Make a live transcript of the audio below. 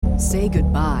Say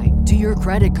goodbye to your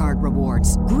credit card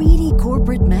rewards. Greedy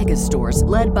corporate mega stores,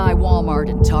 led by Walmart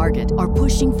and Target, are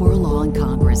pushing for a law in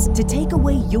Congress to take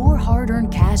away your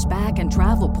hard-earned cash back and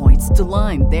travel points to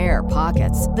line their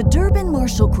pockets. The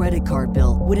Durbin-Marshall credit card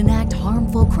bill would enact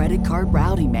harmful credit card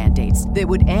routing mandates that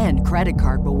would end credit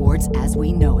card rewards as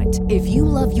we know it. If you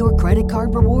love your credit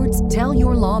card rewards, tell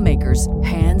your lawmakers,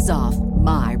 hands off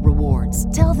my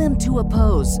rewards. Tell them to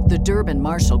oppose the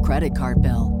Durbin-Marshall credit card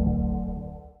bill.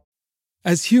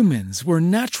 As humans, we're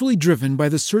naturally driven by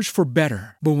the search for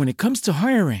better. But when it comes to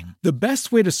hiring, the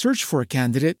best way to search for a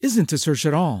candidate isn't to search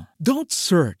at all. Don't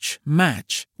search,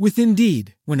 match with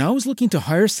Indeed. When I was looking to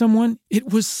hire someone,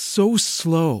 it was so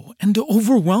slow and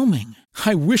overwhelming.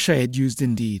 I wish I had used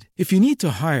Indeed. If you need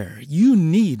to hire, you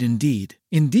need Indeed.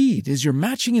 Indeed is your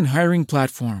matching and hiring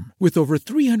platform with over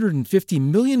 350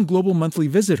 million global monthly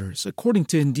visitors, according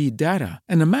to Indeed data,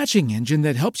 and a matching engine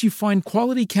that helps you find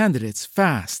quality candidates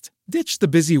fast. Ditch the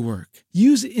busy work.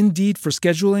 Use Indeed for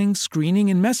scheduling,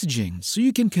 screening, and messaging so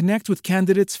you can connect with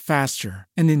candidates faster.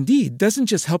 And Indeed doesn't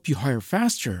just help you hire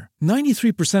faster.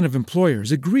 93% of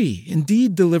employers agree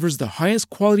Indeed delivers the highest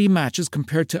quality matches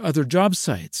compared to other job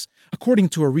sites, according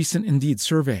to a recent Indeed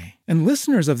survey. And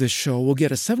listeners of this show will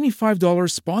get a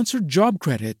 $75 sponsored job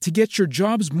credit to get your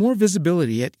jobs more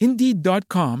visibility at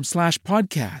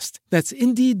Indeed.com/podcast. That's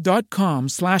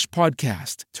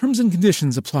Indeed.com/podcast. Terms and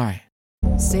conditions apply.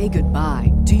 Say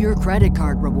goodbye to your credit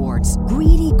card rewards.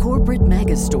 Greedy corporate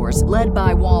mega stores, led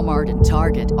by Walmart and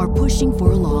Target, are pushing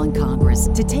for a law in Congress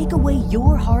to take away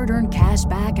your hard-earned cash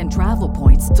back and travel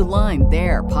points to line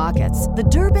their pockets. The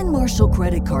Durbin-Marshall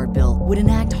credit card bill would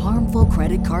enact harmful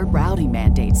credit card routing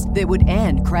mandates that would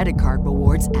end credit card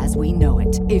rewards as we know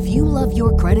it. If you love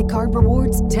your credit card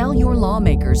rewards, tell your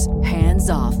lawmakers, hands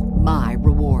off my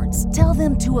rewards. Tell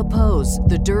them to oppose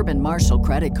the Durbin-Marshall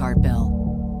credit card bill.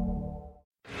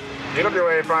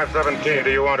 UWA 517,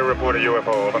 do you want to report a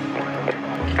UFO? Over.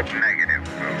 Negative.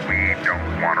 We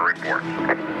don't want to report.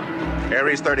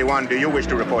 Aries 31, do you wish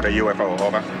to report a UFO?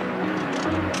 Over.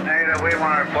 Negative. We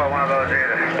want to report one of those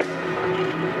either.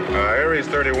 Aries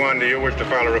 31, do you wish to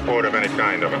file a report of any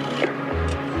kind? Over.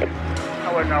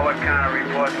 I wouldn't know what kind of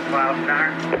report to file,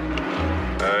 Center.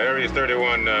 Aries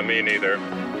 31, me neither.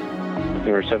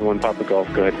 71 Papa Golf,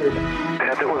 go ahead.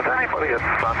 And there was anybody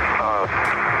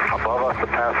above us that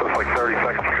passed us like 30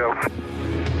 seconds ago?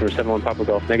 71 Papa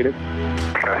Golf, negative.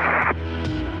 Okay.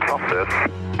 Something.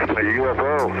 A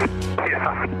UFO.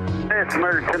 Yeah. It's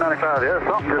murdered 1095. Yeah,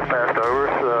 something just passed over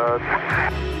us.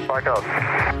 Like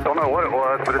don't know what it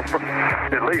was, but it's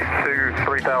at least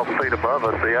 2,000-3,000 feet above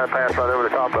us. Yeah, it passed right over the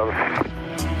top of us.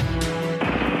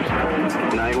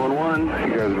 911.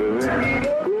 You guys busy?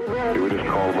 Did we just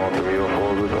call about the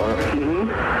UFOs we thought? Mm-hmm.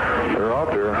 They're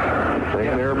out there.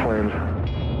 Taking airplanes.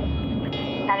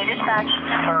 County Dispatch.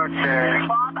 Okay.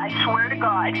 Bob, I swear to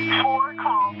God, 4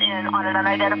 calls in on an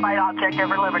unidentified object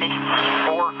over Liberty.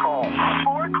 4 calls.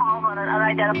 4 calls on an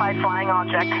unidentified flying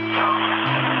object.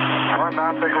 Run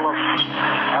down, take a look.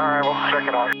 All right, we'll check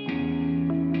it out.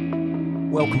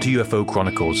 Welcome to UFO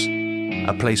Chronicles,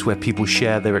 a place where people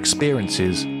share their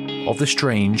experiences of the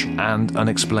strange and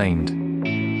unexplained.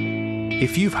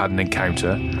 If you've had an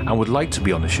encounter and would like to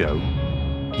be on the show,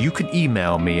 you can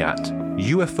email me at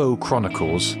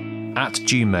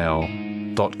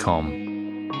ufochronicles@gmail.com.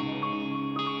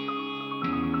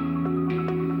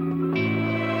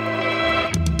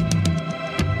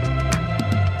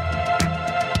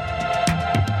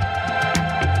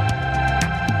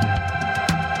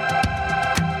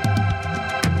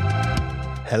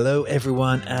 Hello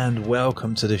everyone and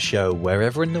welcome to the show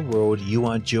wherever in the world you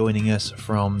are joining us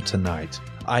from tonight.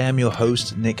 I am your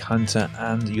host Nick Hunter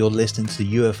and you're listening to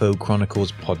the UFO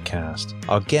Chronicles podcast.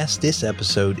 Our guest this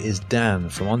episode is Dan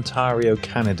from Ontario,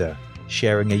 Canada,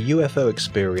 sharing a UFO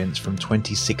experience from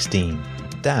 2016.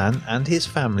 Dan and his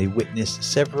family witnessed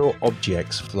several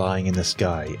objects flying in the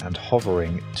sky and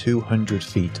hovering 200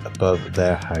 feet above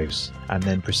their house, and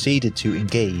then proceeded to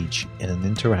engage in an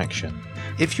interaction.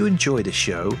 If you enjoy the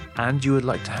show and you would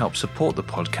like to help support the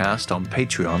podcast on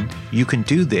Patreon, you can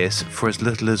do this for as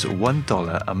little as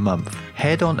 $1 a month.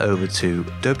 Head on over to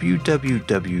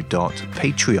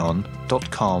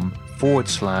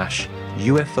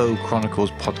www.patreon.com/UFO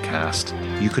Chronicles podcast.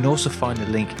 You can also find a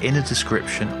link in the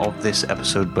description of this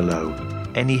episode below.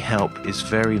 Any help is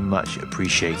very much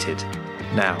appreciated.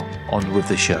 Now, on with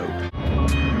the show.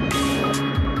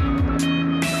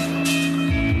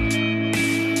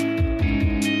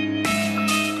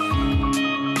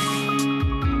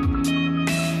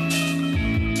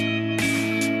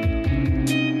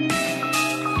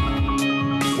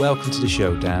 Welcome to the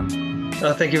show, Dan.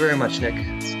 Thank you very much, Nick.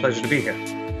 It's a pleasure to be here.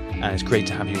 and it's great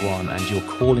to have you on. And you're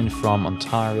calling from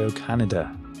Ontario,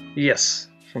 Canada. Yes,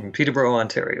 from Peterborough,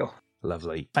 Ontario.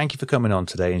 Lovely. Thank you for coming on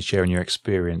today and sharing your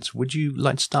experience. Would you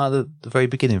like to start at the very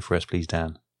beginning for us, please,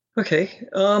 Dan? Okay.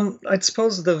 I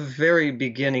suppose the very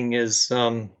beginning is,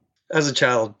 as a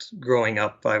child growing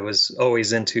up, I was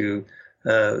always into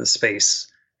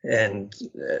space and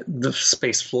the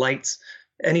space flights.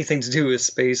 Anything to do with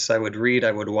space, I would read,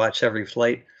 I would watch every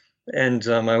flight. And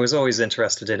I was always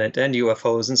interested in it and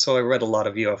UFOs. And so I read a lot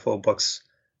of UFO books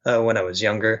when I was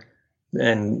younger,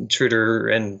 and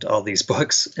Truder and all these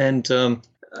books. And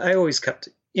I always kept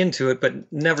into it,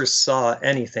 but never saw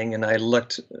anything. And I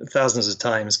looked thousands of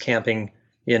times camping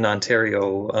in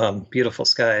Ontario, beautiful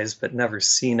skies, but never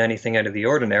seen anything out of the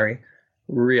ordinary,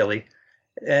 really.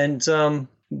 And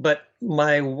but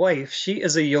my wife, she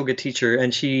is a yoga teacher,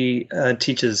 and she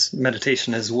teaches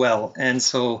meditation as well. And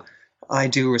so I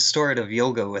do restorative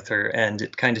yoga with her, and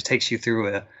it kind of takes you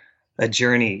through a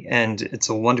journey, and it's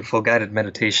a wonderful guided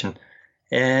meditation.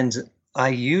 And I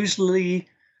usually,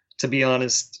 to be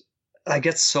honest, I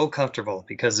get so comfortable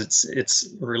because it's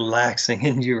relaxing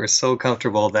and you are so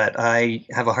comfortable that I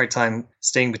have a hard time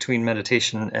staying between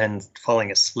meditation and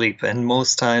falling asleep. And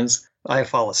most times I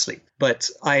fall asleep. But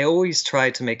I always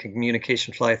try to make a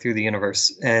communication fly through the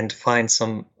universe and find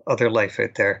some other life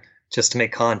out there just to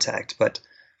make contact. But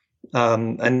I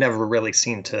never really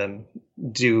seem to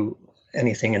do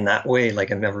anything in that way.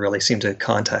 Like, I never really seemed to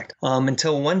contact.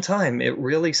 Until one time, it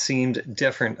really seemed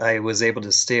different. I was able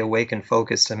to stay awake and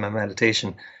focused in my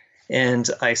meditation. And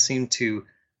I seemed to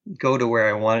go to where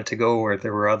I wanted to go, where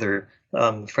there were other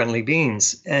friendly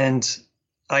beings. And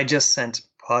I just sent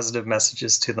positive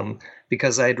messages to them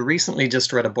because I had recently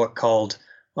just read a book called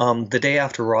The Day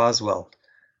After Roswell.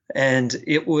 And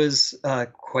it was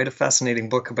quite a fascinating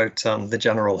book about the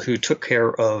general who took care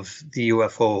of the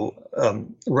UFO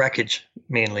wreckage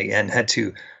mainly and had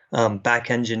to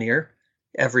back engineer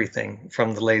everything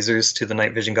from the lasers to the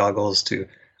night vision goggles to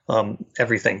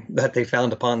everything that they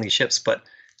found upon these ships. But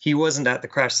he wasn't at the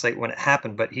crash site when it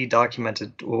happened, but he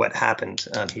documented what happened.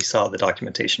 He saw the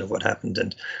documentation of what happened.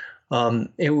 And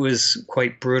it was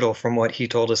quite brutal from what he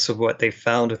told us of what they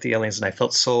found with the aliens. And I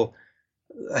felt so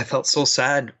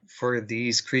sad for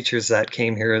these creatures that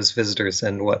came here as visitors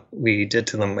and what we did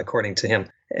to them, according to him.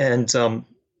 And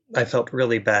I felt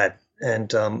really bad.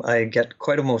 And I get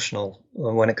quite emotional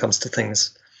when it comes to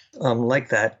things like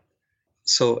that.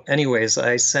 So anyways,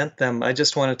 I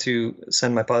just wanted to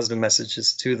send my positive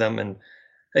messages to them and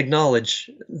acknowledge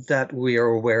that we are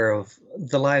aware of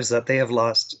the lives that they have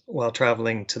lost while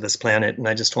traveling to this planet. And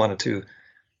I just wanted to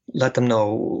let them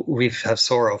know we have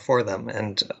sorrow for them.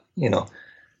 And,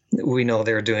 we know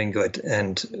they're doing good,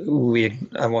 and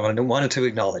I wanted to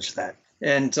acknowledge that.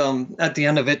 And at the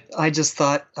end of it, I just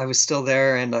thought I was still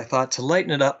there, and I thought to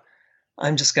lighten it up,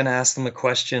 I'm just going to ask them a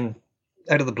question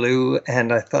out of the blue.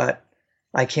 And I thought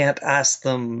I can't ask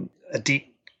them a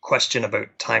deep question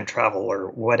about time travel or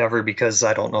whatever, because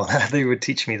I don't know how they would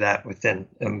teach me that within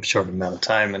a short amount of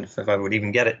time, and if I would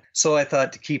even get it. So I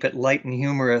thought to keep it light and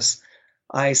humorous,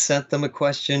 I sent them a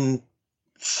question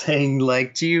saying,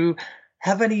 like, do you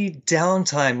have any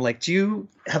downtime? Like, do you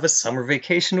have a summer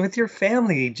vacation with your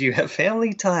family? Do you have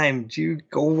family time? Do you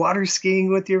go water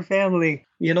skiing with your family?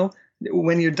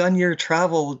 When you're done your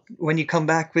travel, when you come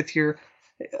back with your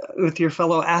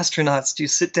fellow astronauts, do you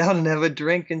sit down and have a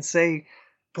drink and say,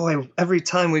 boy, every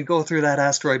time we go through that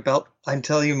asteroid belt, I'm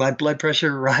telling you, my blood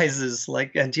pressure rises.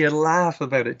 And do you laugh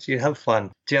about it? Do you have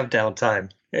fun? Do you have downtime?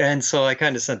 And so I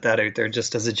kind of sent that out there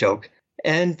just as a joke.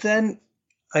 And then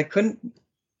I couldn't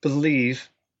believe,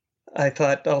 I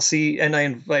thought, I'll see, and I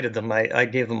invited them. I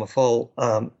gave them a full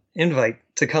invite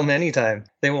to come anytime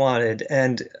they wanted.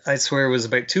 And I swear it was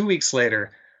about 2 weeks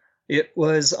later. It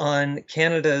was on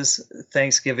Canada's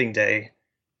Thanksgiving Day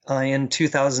in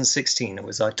 2016. It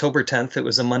was October 10th. It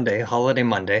was a Monday, holiday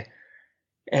Monday.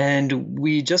 And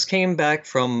we just came back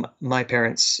from my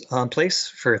parents' place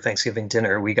for Thanksgiving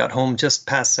dinner. We got home just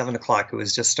past 7 o'clock. It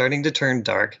was just starting to turn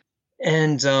dark.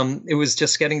 And it was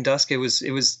just getting dusk. It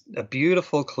was a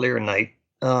beautiful, clear night.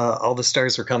 All the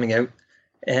stars were coming out.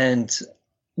 And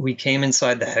we came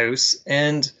inside the house.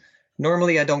 And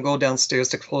normally I don't go downstairs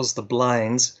to close the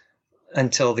blinds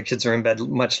until the kids are in bed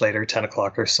much later, 10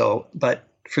 o'clock or so. But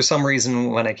for some reason,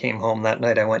 when I came home that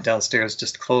night, I went downstairs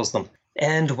just to close them.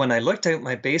 And when I looked out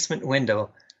my basement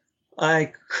window,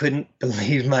 I couldn't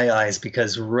believe my eyes,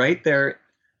 because right there,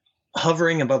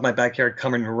 hovering above my backyard,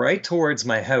 coming right towards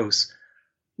my house,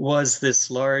 was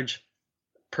this large,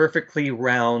 perfectly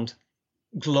round,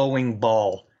 glowing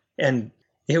ball. And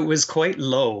it was quite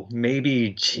low,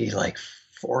 maybe, like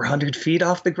 400 feet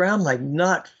off the ground, like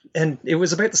not and it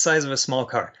was about the size of a small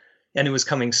car, and it was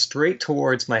coming straight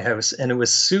towards my house, and it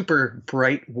was super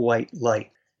bright white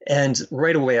light. And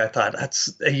right away I thought, that's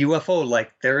a UFO.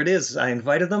 Like, there it is. I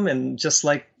invited them, and just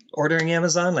like ordering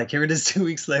Amazon, like, here it is 2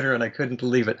 weeks later, and I couldn't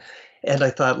believe it. And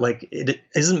I thought, like, it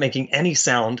isn't making any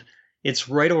sound. It's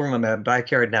right over my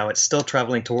backyard now. It's still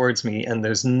traveling towards me, and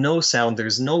there's no sound.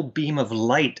 There's no beam of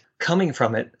light coming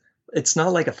from it. It's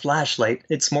not like a flashlight.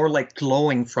 It's more like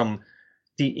glowing from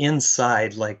the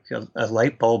inside, like a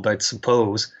light bulb, I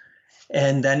suppose.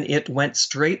 And then it went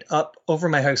straight up over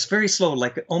my house, very slow,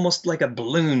 like almost like a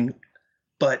balloon,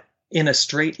 but in a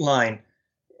straight line.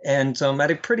 And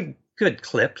at a pretty good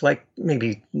clip, like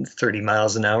maybe 30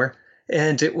 miles an hour.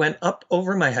 And it went up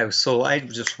over my house. So I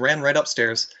just ran right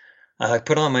upstairs. I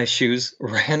put on my shoes,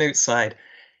 ran outside,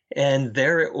 and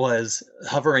there it was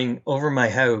hovering over my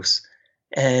house.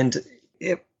 And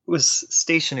it was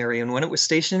stationary. And when it was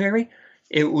stationary,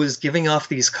 it was giving off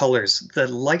these colors. The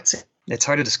lights, it's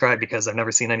hard to describe because I've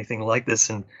never seen anything like this,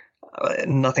 and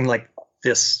nothing like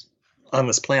this on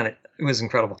this planet. It was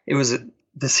incredible. It was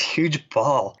this huge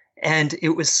ball, and it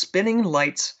was spinning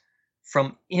lights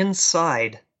from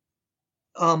inside,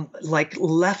 like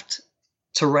left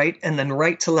to right, and then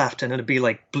right to left, and it'd be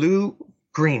like blue,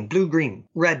 green,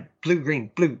 red, blue, green,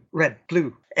 blue, red,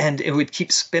 blue. And it would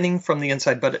keep spinning from the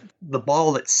inside, but the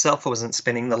ball itself wasn't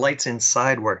spinning. The lights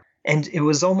inside were. And it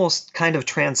was almost kind of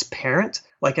transparent.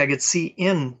 Like I could see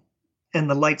in,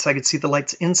 and I could see the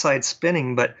lights inside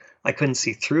spinning, but I couldn't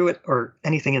see through it or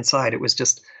anything inside. It was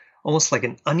just almost like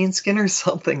an onion skin or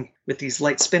something with these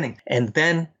lights spinning. And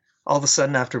then all of a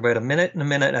sudden, after about a minute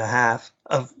and a half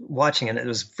of watching it, it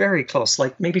was very close,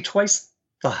 like maybe twice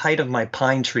the height of my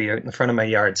pine tree out in front of my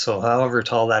yard. So however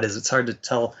tall that is, it's hard to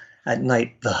tell at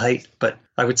night the height, but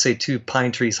I would say 2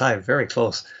 pine trees high, very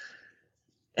close.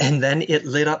 And then it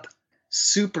lit up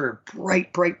super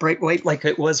bright white, like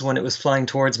it was when it was flying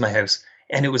towards my house.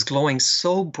 And it was glowing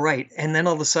so bright. And then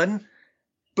all of a sudden,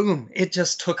 boom, it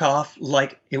just took off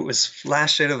like it was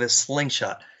flashed out of a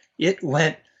slingshot. It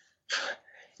went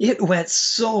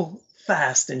so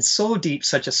fast and so deep,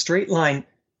 such a straight line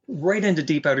right into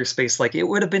deep outer space. Like it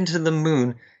would have been to the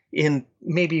moon in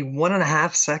maybe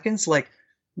 1.5 seconds, like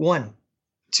 1,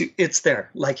 2, it's there.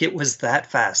 Like it was that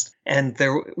fast. And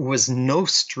there was no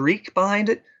streak behind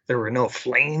it. There were no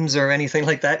flames or anything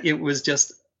like that. It was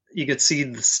just, you could see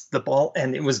the ball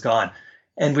and it was gone.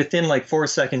 And within like 4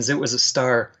 seconds, it was a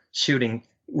star shooting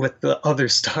with the other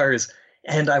stars.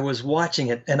 And I was watching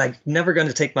it, and I'm never going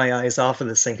to take my eyes off of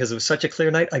this thing because it was such a clear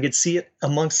night. I could see it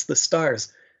amongst the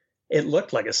stars. It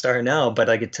looked like a star now, but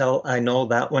I could tell, I know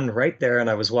that one right there, and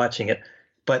I was watching it.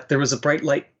 But there was a bright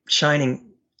light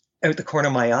shining out the corner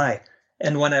of my eye.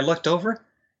 And when I looked over,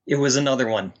 it was another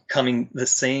one coming the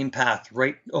same path,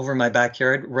 right over my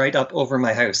backyard, right up over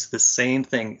my house. The same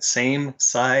thing, same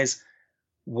size,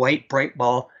 white, bright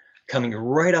ball coming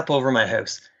right up over my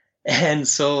house. And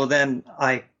so then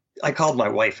I called my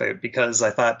wife out because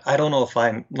I thought, I don't know if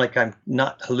I'm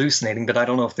not hallucinating, but I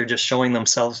don't know if they're just showing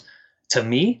themselves to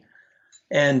me.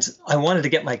 And I wanted to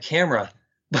get my camera,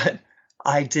 but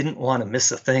I didn't want to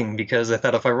miss a thing because I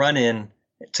thought if I run in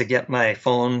to get my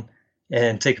phone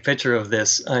and take a picture of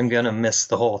this, I'm going to miss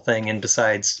the whole thing. And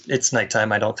besides, it's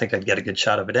nighttime. I don't think I'd get a good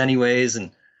shot of it anyways.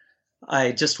 And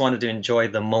I just wanted to enjoy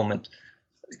the moment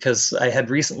because I had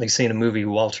recently seen a movie,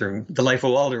 The Life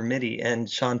of Walter Mitty, and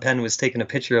Sean Penn was taking a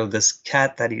picture of this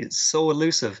cat that is so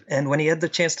elusive. And when he had the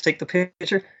chance to take the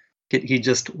picture, he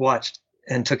just watched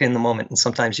and took in the moment. And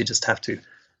sometimes you just have to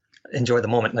enjoy the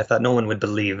moment. And I thought no one would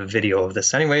believe a video of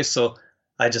this anyway, so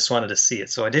I just wanted to see it.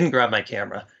 So I didn't grab my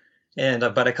camera,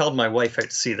 but I called my wife out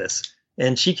to see this.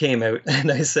 And she came out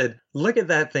and I said, look at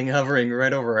that thing hovering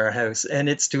right over our house. And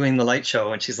it's doing the light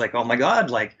show. And she's like, oh my God,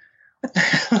 like, what the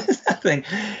hell is that thing?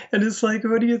 And it's like,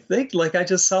 what do you think? Like, I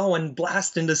just saw one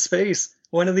blast into space,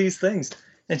 one of these things.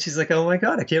 And she's like, oh my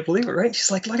God, I can't believe it, right?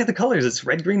 She's like, look at the colors. It's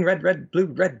red, green, red, blue,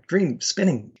 red, green,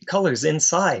 spinning colors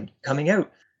inside, coming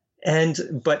out.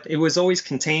 But it was always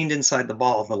contained inside the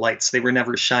ball, the lights. They were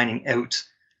never shining out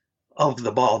of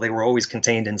the ball. They were always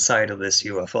contained inside of this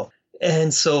UFO.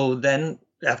 And so then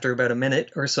after about a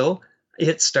minute or so,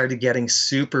 it started getting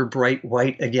super bright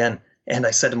white again. And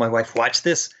I said to my wife, watch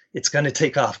this. It's going to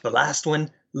take off. The last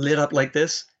one lit up like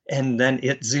this, and then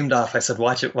it zoomed off. I said,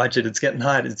 watch it. It's getting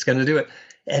hot. It's going to do it.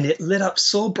 And it lit up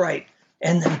so bright.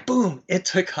 And then boom, it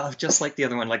took off just like the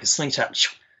other one, like a slingshot,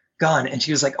 gone. And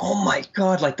she was like, oh my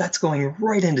God, like that's going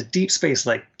right into deep space,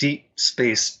 like deep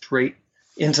space, straight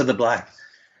into the black.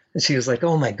 And she was like,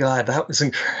 oh my God, that was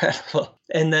incredible.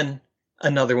 And then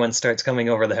another one starts coming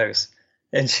over the house.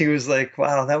 And she was like,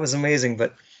 wow, that was amazing.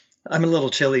 But I'm a little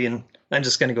chilly and I'm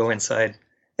just going to go inside.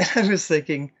 And I was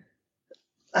thinking,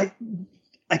 I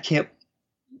can't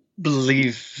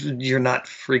believe you're not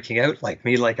freaking out like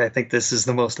me. Like, I think this is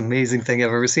the most amazing thing I've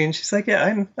ever seen. She's like,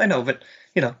 yeah, I know, but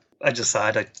I just saw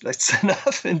it. That's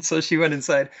enough. And so she went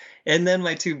inside, and then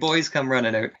my 2 boys come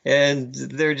running out, and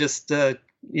they're just,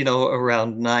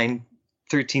 around 9,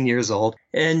 13 years old.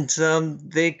 And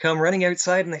they come running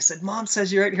outside, and they said, Mom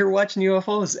says you're out here watching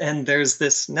UFOs. And there's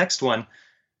this next one.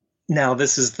 Now,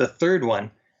 this is the third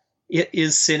one. It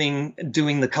is sitting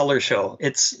doing the color show.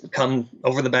 It's come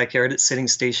over the backyard. It's sitting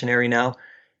stationary now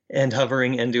and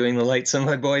hovering and doing the lights. And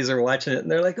my boys are watching it,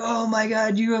 and they're like, oh my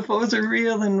God, UFOs are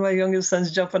real. And my youngest son's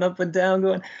jumping up and down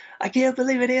going, I can't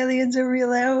believe it. Aliens are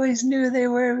real. I always knew they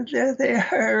were. There they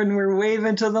are. And we're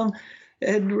waving to them,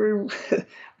 and we're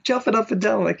jumping up and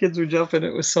down. My kids were jumping.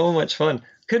 It was so much fun.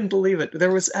 Couldn't believe it.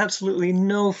 There was absolutely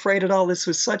no fright at all. This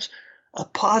was such a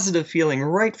positive feeling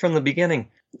right from the beginning.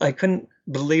 I couldn't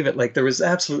believe it. Like, there was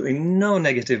absolutely no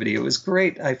negativity. It was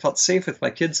great. I felt safe with my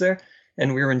kids there,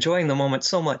 and we were enjoying the moment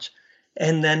so much.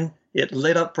 And then it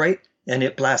lit up bright, and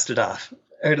it blasted off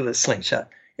out of the slingshot.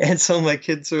 And so my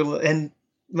kids are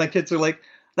like,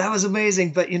 that was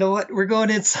amazing, but you know what? We're going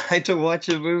inside to watch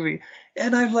a movie.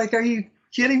 And I'm like, are you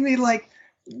kidding me? Like,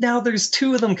 now there's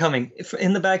 2 of them coming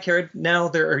in the backyard. Now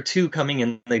there are 2 coming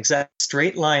in the exact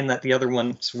straight line that the other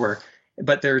ones were.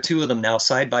 But there are 2 of them now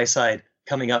side by side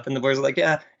coming up, and the boys are like,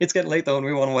 yeah, it's getting late though, and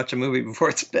we want to watch a movie before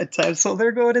it's bedtime. So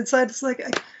they're going inside. It's like,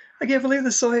 I can't believe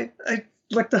this. So I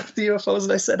looked up the UFOs,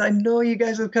 and I said, I know you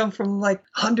guys have come from like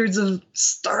hundreds of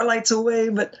starlights away,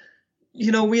 but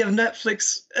we have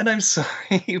Netflix, and I'm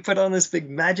sorry you put on this big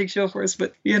magic show for us,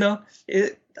 but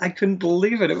I couldn't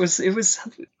believe it. It was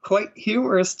quite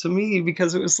humorous to me,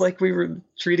 because it was like we were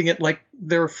treating it like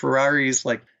there were Ferraris,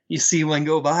 like you see one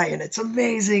go by and it's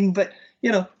amazing, but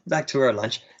back to our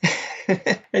lunch.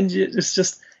 And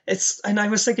and I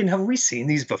was thinking, have we seen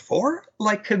these before?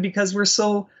 Like, because we're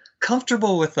so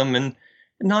comfortable with them and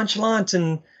nonchalant,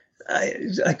 and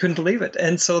I couldn't believe it.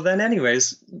 And so then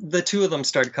anyways, the 2 of them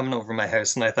started coming over my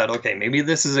house, and I thought, okay, maybe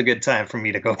this is a good time for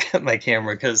me to go get my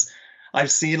camera, because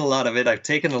I've seen a lot of it. I've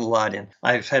taken a lot in.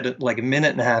 I've had like a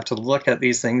minute and a half to look at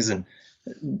these things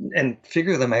and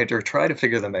figure them out, or try to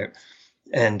figure them out.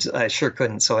 And I sure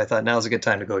couldn't. So I thought, now's a good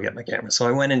time to go get my camera. So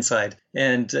I went inside,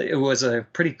 and it was a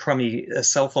pretty crummy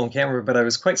cell phone camera, but I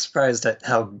was quite surprised at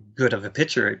how good of a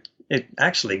picture it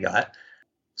actually got.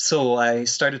 So I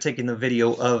started taking the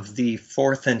video of the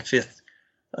 4th and 5th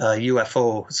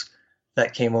UFOs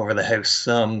that came over the house,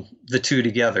 the 2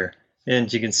 together.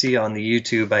 And you can see on the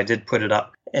YouTube, I did put it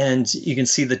up. And you can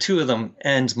see the 2 of them.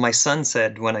 And my son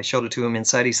said, when I showed it to him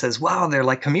inside, he says, wow, they're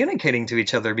like communicating to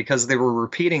each other, because they were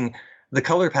repeating the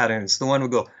color patterns. The one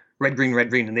would go red, green,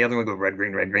 and the other would go red,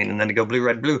 green, and then it'd go blue,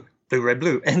 red, blue, red,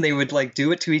 blue. And they would like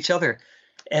do it to each other.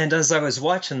 And as I was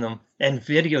watching them and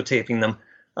videotaping them,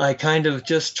 I kind of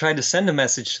just tried to send a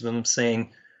message to them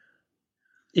saying,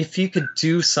 if you could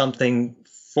do something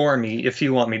for me, if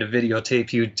you want me to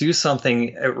videotape you, do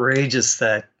something outrageous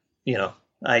that,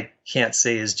 I can't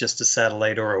say is just a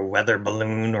satellite or a weather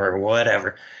balloon or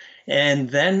whatever. And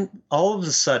then all of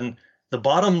a sudden, the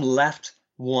bottom left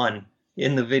one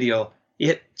in the video,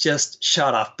 it just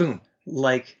shot off, boom,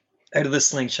 like out of the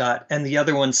slingshot, and the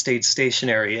other one stayed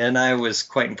stationary. And I was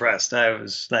quite impressed. I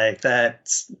was like,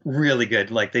 that's really good.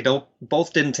 Like, they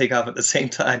both didn't take off at the same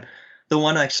time. The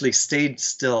one actually stayed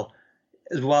still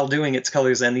while doing its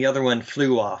colors, and the other one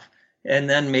flew off. And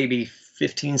then maybe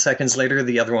 15 seconds later,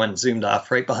 the other one zoomed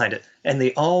off right behind it. And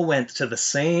they all went to the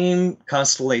same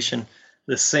constellation,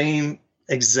 the same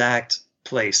exact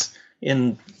place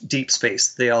in deep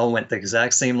space. They all went the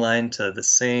exact same line to the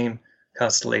same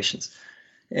constellations.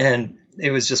 And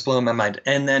it was just blowing my mind.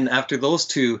 And then after those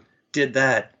 2 did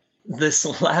that, this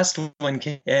last one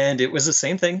came, and it was the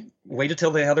same thing. Waited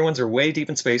till the other ones are way deep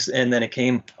in space, and then it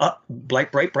came up,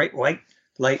 bright white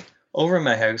light over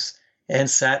my house, and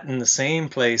sat in the same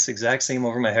place, exact same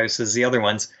over my house as the other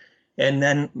ones. And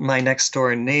then my next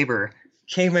door neighbor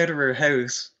came out of her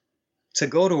house to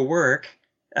go to work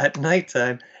at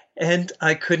nighttime, and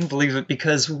I couldn't believe it,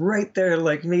 because right there,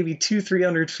 like maybe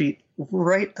 200-300 feet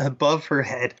right above her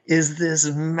head, is this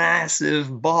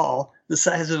massive ball the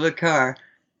size of a car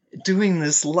doing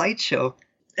this light show,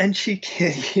 and she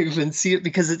can't even see it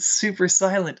because it's super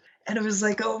silent. And it was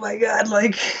like, oh my God,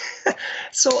 like,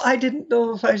 so I didn't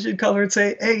know if I should call her and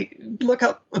say, hey, look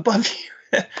up above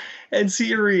you and see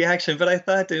your reaction. But I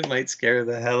thought it might scare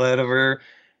the hell out of her.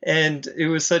 And it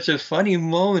was such a funny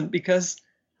moment, because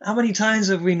how many times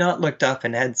have we not looked up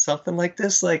and had something like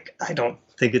this? Like, I don't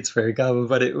think it's very common,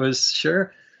 but it was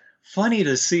sure funny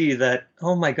to see that,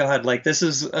 oh my God, like this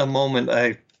is a moment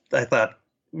I thought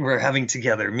we're having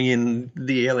together, me and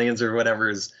the aliens or whatever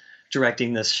is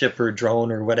directing this ship or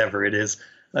drone or whatever it is.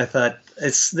 I thought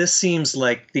this seems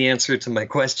like the answer to my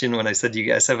question when I said you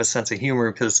guys have a sense of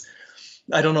humor, because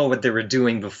I don't know what they were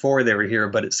doing before they were here,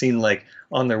 but it seemed like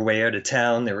on their way out of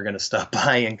town, they were going to stop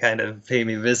by and kind of pay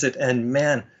me a visit. And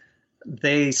man,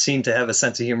 they seemed to have a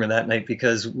sense of humor that night,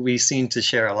 because we seemed to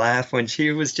share a laugh when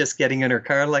she was just getting in her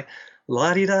car, like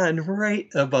la-di-da, and right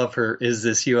above her is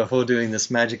this UFO doing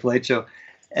this magic light show.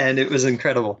 And it was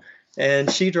incredible.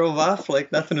 And she drove off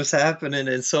like nothing was happening.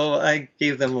 And so I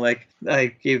gave the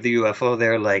UFO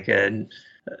there like an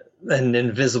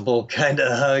invisible kind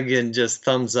of hug and just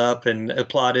thumbs up and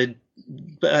applauded.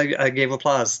 I gave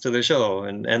applause to the show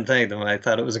and thanked them. I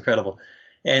thought it was incredible.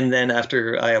 And then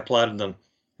after I applauded them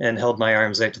and held my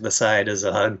arms out to the side as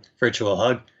a hug, virtual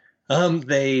hug,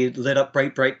 they lit up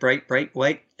bright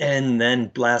white, and then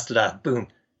blasted off. Boom.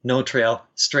 No trail,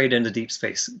 straight into deep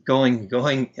space, going,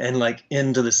 and like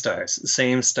into the stars, the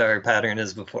same star pattern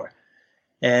as before.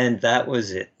 And that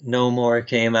was it. No more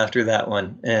came after that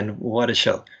one. And what a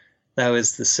show. That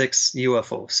was the 6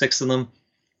 UFO, 6 of them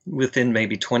within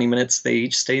maybe 20 minutes. They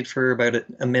each stayed for about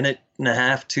a minute and a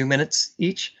half, 2 minutes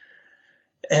each.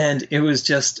 And it was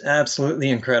just absolutely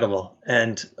incredible.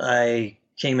 And I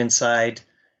came inside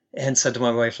and said to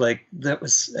my wife, like, that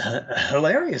was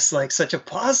hilarious, like such a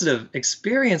positive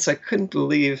experience. I couldn't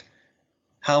believe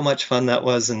how much fun that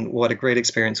was and what a great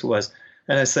experience it was.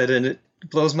 And I said, and it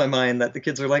blows my mind that the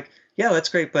kids were like, yeah, that's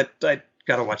great, but I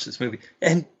got to watch this movie.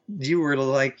 And you were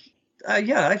like,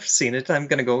 yeah, I've seen it. I'm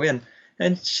going to go in.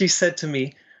 And she said to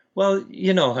me, well,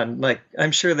 you know,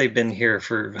 I'm sure they've been here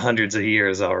for hundreds of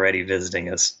years already visiting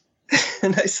us.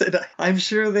 And I said, I'm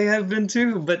sure they have been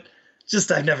too, but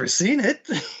just I've never seen it,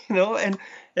 you know, and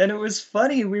it was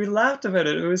funny. We laughed about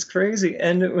it. It was crazy,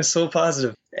 and it was so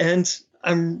positive. And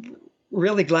I'm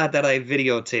really glad that I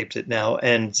videotaped it now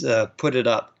and put it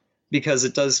up, because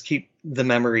it does keep the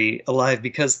memory alive,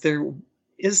 because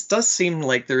does seem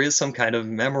like there is some kind of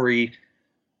memory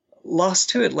lost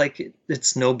to it, like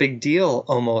it's no big deal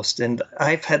almost. And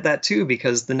I've had that too,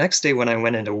 because the next day when I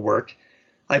went into work,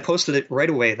 I posted it right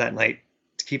away that night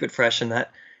to keep it fresh and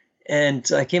that.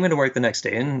 And I came into work the next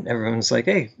day and everyone's like,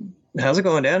 hey, how's it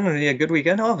going, Dan? A good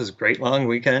weekend? Oh, it was a great long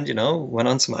weekend, you know, went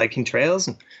on some hiking trails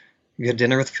and we had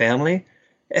dinner with family.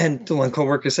 And the one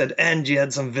coworker said, and you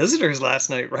had some visitors last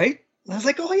night, right? And I was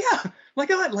like, oh yeah, my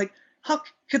God, like how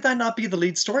could that not be the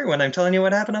lead story when I'm telling you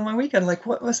what happened on my weekend? Like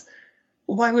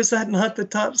why was that not the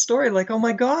top story? Like, oh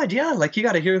my God, yeah, like you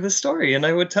got to hear this story. And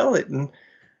I would tell it.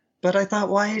 But I thought,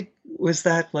 why was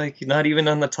that like not even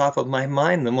on the top of my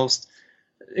mind, the most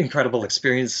incredible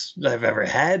experience I've ever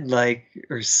had, like,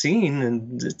 or seen.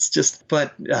 And it's just,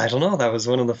 but I don't know, that was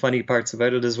one of the funny parts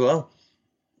about it as well.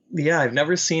 Yeah, I've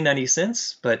never seen any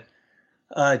since, but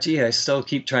I still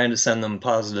keep trying to send them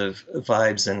positive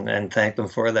vibes and thank them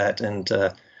for that. And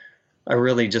I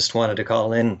really just wanted to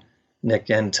call in, Nick,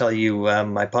 and tell you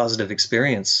my positive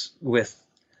experience with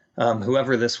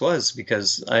whoever this was,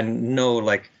 because I know,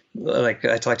 like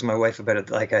I talked to my wife about it,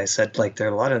 like I said, like there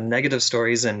are a lot of negative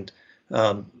stories, and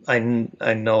I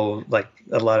know like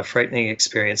a lot of frightening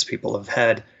experience people have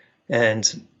had.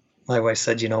 And my wife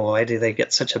said, you know, why do they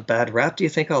get such a bad rap, do you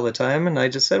think, all the time? And I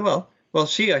just said, well,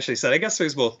 she actually said, I guess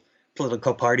there's both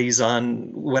political parties on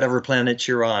whatever planet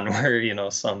you're on, where, you know,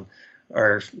 some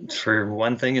are for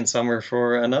one thing and some are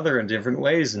for another in different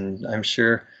ways. And I'm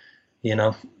sure, you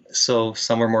know, so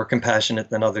some are more compassionate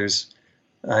than others,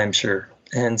 I'm sure.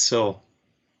 And so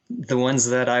the ones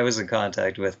that I was in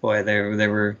contact with, boy, they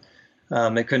were,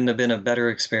 it couldn't have been a better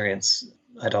experience.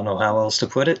 I don't know how else to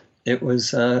put it. It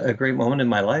was a great moment in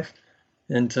my life.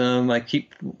 And I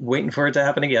keep waiting for it to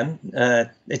happen again.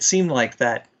 It seemed like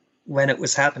that when it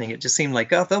was happening, it just seemed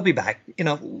like, oh, they'll be back. You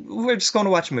know, we're just going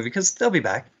to watch a movie because they'll be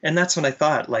back. And that's when I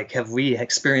thought, like, have we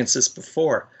experienced this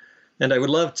before? And I would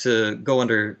love to go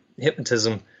under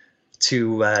hypnotism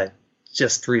to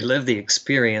just relive the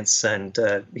experience and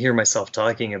hear myself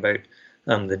talking about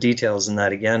the details in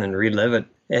that again and relive it.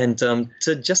 And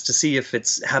to see if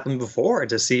it's happened before,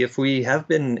 to see if we have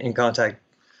been in contact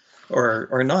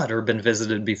or not, or been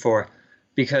visited before,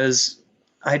 because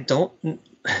I don't,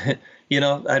 you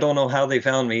know, I don't know how they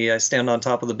found me. I stand on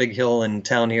top of the big hill in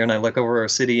town here and I look over our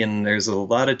city and there's a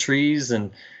lot of trees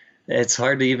and it's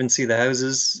hard to even see the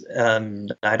houses.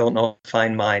 I don't know if I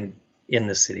find mine in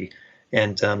the city,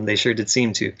 and they sure did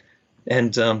seem to.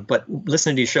 And but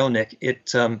listening to your show, Nick,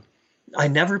 I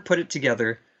never put it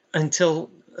together until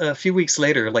a few weeks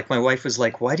later. Like my wife was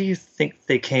like, "Why do you think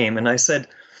they came?" And I said,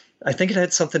 I think it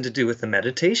had something to do with the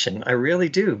meditation. I really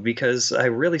do, because I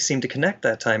really seemed to connect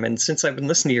that time. And since I've been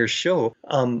listening to your show,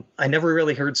 I never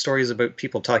really heard stories about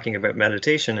people talking about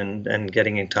meditation and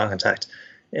getting in contact.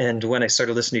 And when I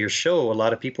started listening to your show, a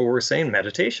lot of people were saying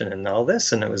meditation and all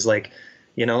this. And it was like,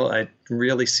 I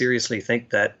really seriously think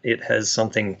that it has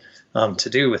something to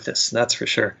do with this. That's for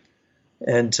sure.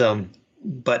 And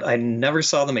but I never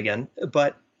saw them again.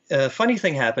 But a funny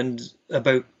thing happened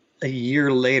about a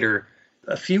year later.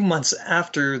 A few months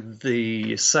after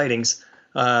the sightings,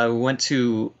 went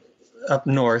up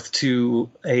north to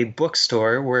a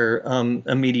bookstore where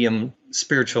a medium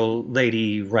spiritual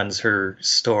lady runs her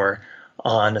store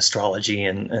on astrology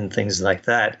and things like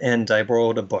that. And I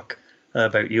borrowed a book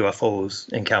about UFOs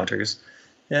encounters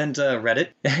and read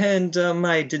it. And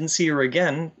I didn't see her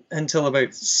again until about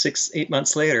 6-8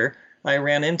 months later. I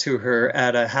ran into her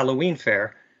at a Halloween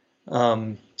fair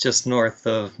just north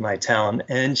of my town,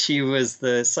 and she was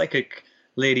the psychic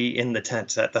lady in the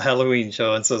tent at the Halloween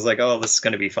show. And so I was like, oh, this is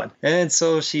going to be fun. And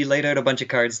so she laid out a bunch of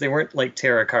cards. They weren't like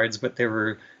tarot cards, but they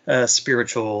were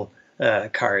spiritual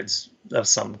cards of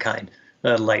some kind,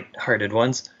 light-hearted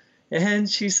ones. And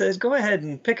she says, go ahead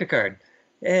and pick a card.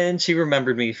 And she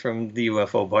remembered me from the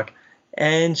UFO book.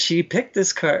 And she picked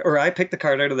this card, or I picked the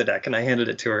card out of the deck, and I handed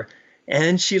it to her.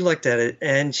 And she looked at it,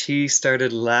 and she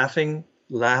started laughing,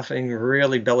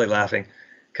 really belly laughing,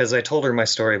 because I told her my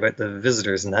story about the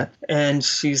visitors and that. And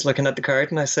she's looking at the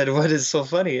card, and I said, what is so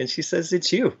funny? And she says,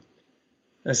 it's you.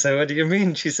 I said, what do you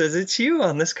mean? She says, it's you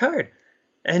on this card.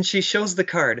 And she shows the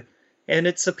card, and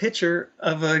it's a picture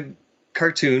of a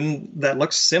cartoon that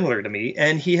looks similar to me,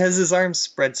 and he has his arms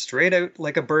spread straight out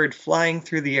like a bird flying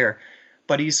through the air.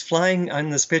 But he's flying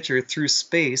on this picture through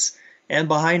space, and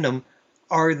behind him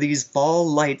are these ball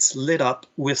lights lit up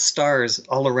with stars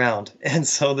all around. And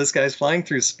so this guy's flying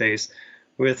through space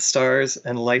with stars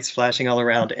and lights flashing all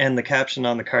around. And the caption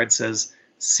on the card says,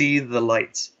 see the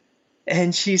lights.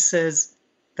 And she says,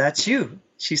 that's you.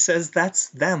 She says,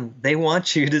 that's them. They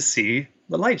want you to see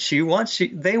the lights. They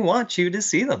want you to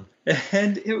see them.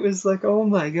 And it was like, oh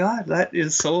my God, that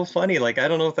is so funny. Like, I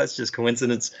don't know if that's just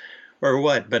coincidence or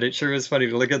what, but it sure is funny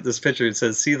to look at this picture. It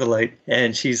says, see the light.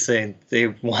 And she's saying they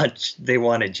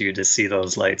wanted you to see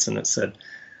those lights. And it said,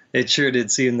 it sure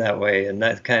did seem that way. And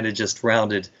that kind of just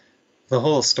rounded the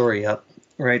whole story up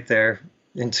right there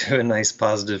into a nice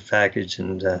positive package.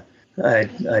 And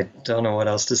I don't know what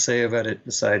else to say about it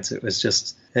besides it was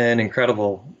just an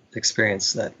incredible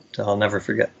experience that I'll never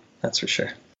forget. That's for sure.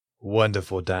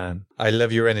 Wonderful, Dan. I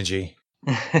love your energy.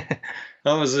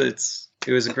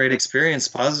 It was a great experience,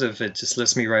 positive. It just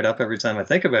lifts me right up every time I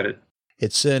think about it.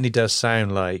 It certainly does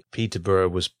sound like Peterborough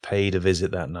was paid a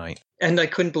visit that night. And I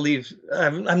couldn't believe,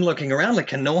 I'm looking around like,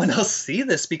 can no one else see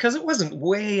this? Because it wasn't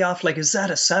way off. Like, is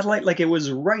that a satellite? Like, it was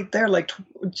right there, like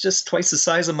just twice the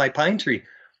size of my pine tree.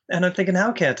 And I'm thinking,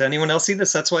 how can't anyone else see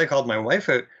this? That's why I called my wife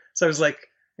out. So I was like,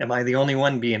 am I the only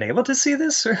one being able to see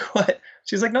this or what?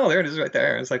 She's like, no, there it is right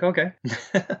there. I was like, okay.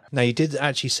 Now, you did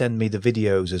actually send me the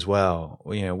videos as well,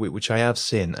 which I have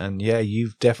seen. And yeah,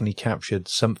 you've definitely captured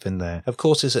something there. Of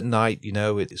course, it's at night,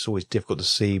 it's always difficult to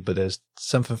see, but there's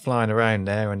something flying around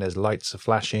there and there's lights are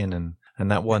flashing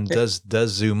and that one does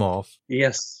zoom off.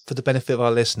 Yes. For the benefit of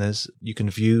our listeners, you can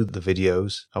view the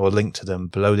videos. I will link to them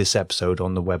below this episode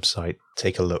on the website.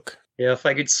 Take a look. Yeah, if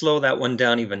I could slow that one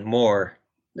down even more,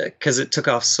 because it took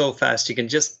off so fast, you can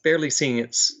just barely see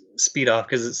its speed off,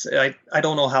 because I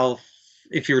don't know how,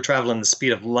 if you were traveling the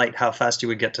speed of light, how fast you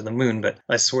would get to the moon, but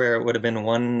I swear it would have been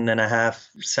 1.5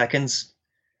 seconds.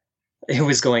 It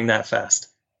was going that fast.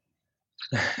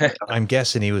 I'm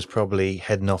guessing he was probably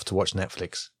heading off to watch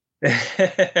Netflix.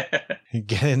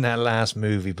 Getting that last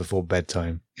movie before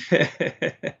bedtime.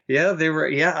 Yeah, they were.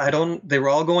 Yeah, they were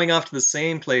all going off to the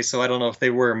same place, so I don't know if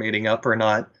they were meeting up or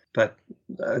not, but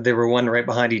they were one right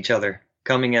behind each other,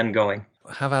 coming and going.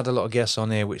 I have had a lot of guests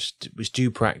on here which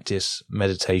do practice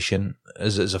meditation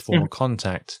as a form of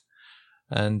contact,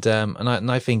 and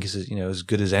I think it's as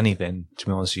good as anything, to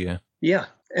be honest with you. Yeah,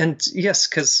 and yes,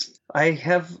 because I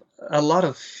have a lot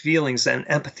of feelings and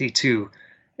empathy too,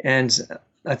 and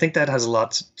I think that has a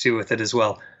lot to do with it as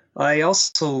well. I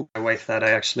also, my wife,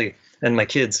 and my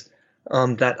kids,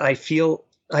 that I feel,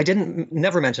 I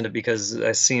never mentioned it because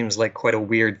it seems like quite a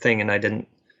weird thing, and I didn't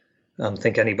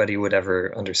think anybody would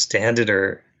ever understand it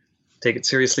or take it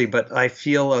seriously, but I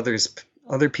feel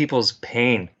other people's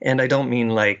pain. And I don't mean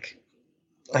like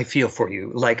I feel for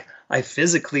you, like I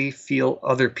physically feel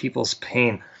other people's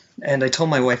pain. And I told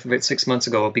my wife about 6 months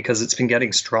ago, because it's been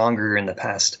getting stronger in the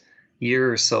past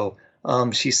year or so.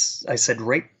 I said,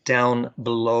 right down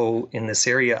below in this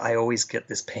area, I always get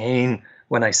this pain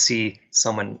when I see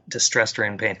someone distressed or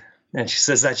in pain. And she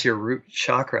says, that's your root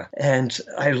chakra. And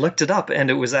I looked it up, and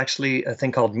it was actually a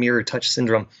thing called mirror touch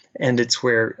syndrome. And it's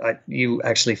where you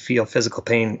actually feel physical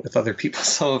pain with other people.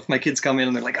 So if my kids come in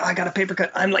and they're like, oh, I got a paper cut,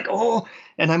 I'm like, oh,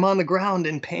 and I'm on the ground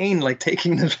in pain, like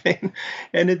taking the pain.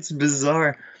 And it's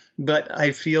bizarre, but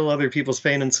I feel other people's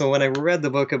pain. And so when I read the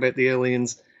book about the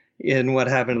aliens and what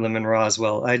happened to them in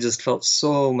Roswell, I just felt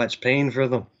so much pain for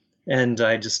them. And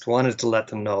I just wanted to let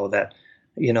them know that,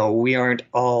 you know, we aren't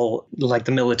all like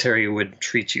the military would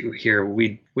treat you here.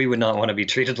 We would not want to be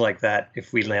treated like that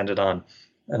if we landed on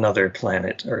another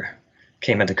planet or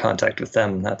came into contact with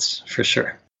them. That's for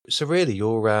sure. So really,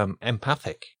 you're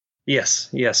empathic. Yes,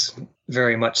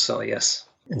 very much so. Yes,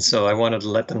 and so I wanted to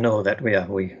let them know that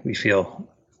we feel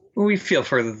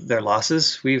for their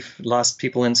losses. We've lost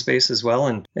people in space as well,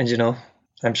 and you know,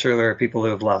 I'm sure there are people who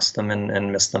have lost them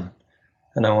and missed them,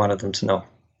 and I wanted them to know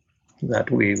that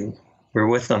we're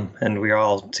with them, and we're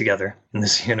all together in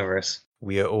this universe.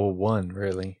 We are all one,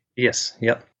 really. Yes,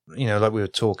 yep. You know, like we were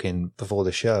talking before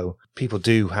the show, people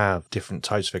do have different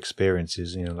types of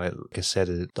experiences. You know, like I said,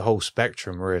 the whole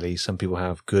spectrum, really. Some people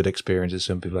have good experiences,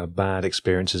 some people have bad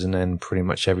experiences, and then pretty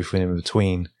much everything in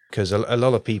between. Because a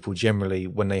lot of people generally,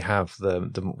 when they have the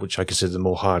which I consider the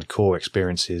more hardcore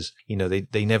experiences, you know,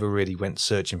 they never really went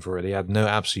searching for it. They had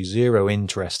absolutely zero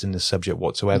interest in the subject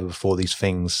whatsoever before these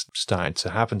things started to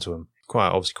happen to them.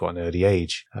 Obviously quite an early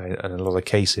age in a lot of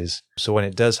cases. So when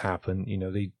it does happen, you know,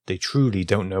 they truly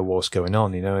don't know what's going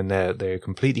on, you know, and they're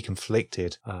completely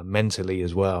conflicted mentally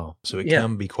as well. So it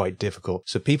can be quite difficult.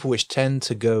 So people which tend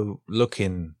to go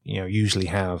looking, you know, usually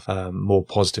have more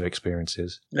positive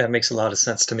experiences. That makes a lot of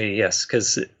sense to me, yes,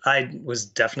 because I was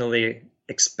definitely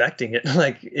expecting it,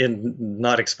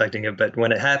 not expecting it, but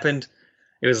when it happened,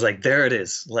 it was like, there it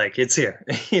is, like it's here,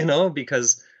 you know,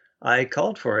 because I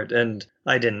called for it, and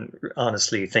I didn't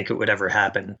honestly think it would ever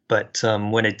happen. But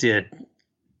when it did,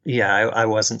 I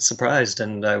wasn't surprised,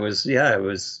 and I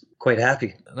was quite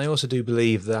happy. And I also do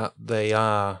believe that they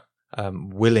are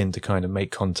willing to kind of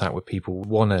make contact with people,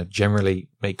 want to generally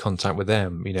make contact with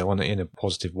them, you know, in a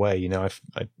positive way. You know,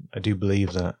 I do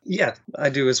believe that. Yeah, I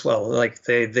do as well. Like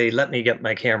they let me get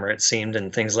my camera, it seemed,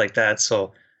 and things like that.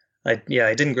 So I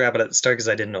didn't grab it at the start because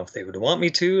I didn't know if they would want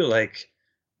me to, like,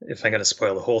 if I'm going to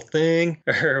spoil the whole thing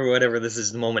or whatever. This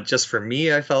is the moment just for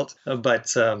me, I felt.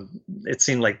 But it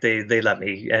seemed like they let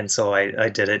me, and so I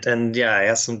did it. And I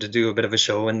asked them to do a bit of a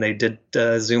show, and they did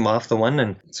zoom off the one,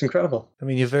 and it's incredible. I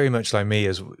mean, you're very much like me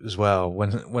as well.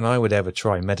 When I would ever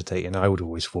try meditating, I would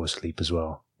always fall asleep as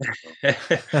well.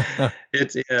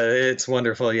 It's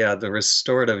wonderful. Yeah, the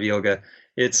restorative yoga.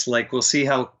 It's like, we'll see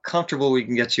how comfortable we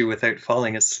can get you without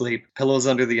falling asleep. Pillows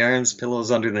under the arms, pillows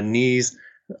under the knees,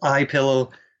 eye pillow,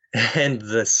 and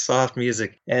the soft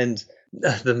music and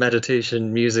the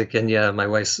meditation music, and my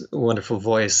wife's wonderful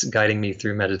voice guiding me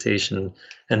through meditation,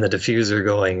 and the diffuser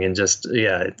going, and just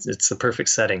it's the perfect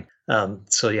setting.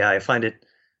 I find it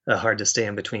hard to stay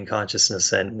in between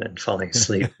consciousness and falling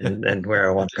asleep and where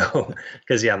I want to go,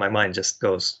 because my mind just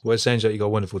goes. Well, it sounds like you got a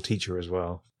wonderful teacher as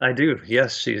well. I do.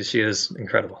 Yes, she is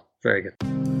incredible. Very good.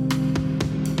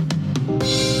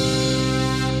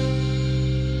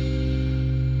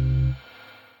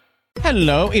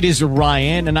 Hello, it is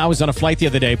Ryan, and I was on a flight the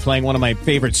other day playing one of my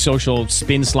favorite social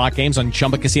spin slot games on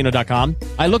ChumbaCasino.com.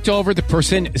 I looked over at the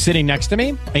person sitting next to me,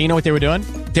 and you know what they were doing?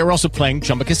 They were also playing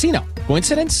Chumba Casino.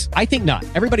 Coincidence? I think not.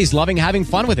 Everybody's loving having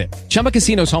fun with it. Chumba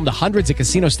Casino is home to hundreds of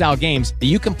casino-style games that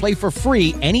you can play for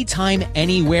free anytime,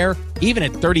 anywhere, even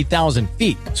at 30,000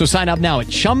 feet. So sign up now at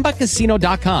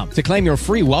ChumbaCasino.com to claim your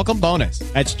free welcome bonus.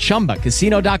 That's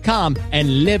ChumbaCasino.com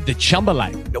and live the Chumba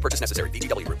life. No purchase necessary.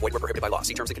 VGW. Void where prohibited by law.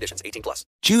 See terms and conditions. 18+.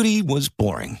 Judy was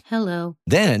boring. Hello.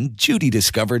 Then Judy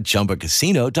discovered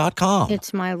ChumbaCasino.com.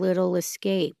 It's my little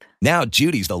escape. Now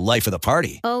Judy's the life of the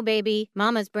party. Oh, baby,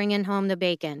 mama's bringing home the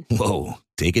bacon. Whoa,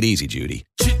 take it easy, Judy.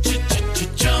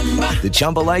 The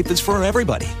Chumba life is for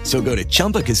everybody. So go to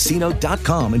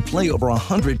ChumbaCasino.com and play over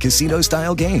 100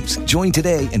 casino-style games. Join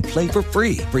today and play for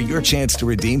free for your chance to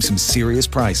redeem some serious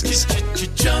prizes.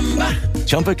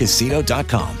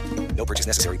 ChumbaCasino.com. No purchase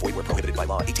necessary. Void where prohibited by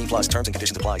law. 18+. Terms and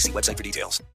conditions apply. See website for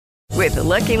details. With the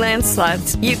Lucky Land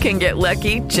Slots, you can get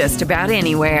lucky just about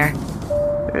anywhere.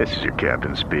 This is your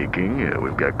captain speaking.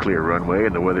 We've got clear runway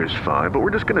and the weather's fine, but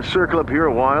we're just going to circle up here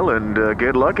a while and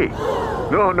get lucky.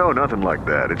 No, nothing like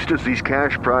that. It's just these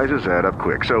cash prizes add up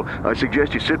quick. So I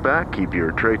suggest you sit back, keep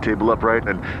your tray table upright,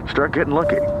 and start getting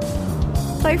lucky.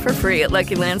 Play for free at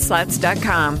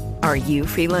LuckyLandSlots.com. Are you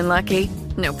feeling lucky?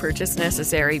 No purchase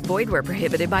necessary. Void where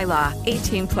prohibited by law.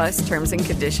 18+ terms and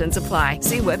conditions apply.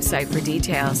 See website for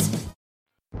details.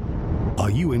 Are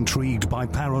you intrigued by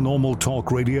Paranormal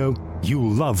Talk Radio?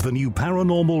 You'll love the new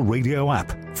Paranormal Radio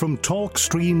app from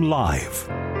TalkStream Live.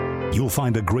 You'll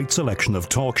find a great selection of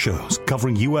talk shows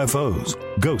covering UFOs,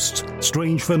 ghosts,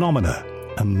 strange phenomena,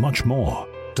 and much more.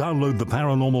 Download the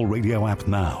Paranormal Radio app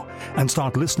now and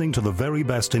start listening to the very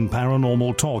best in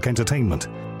paranormal talk entertainment,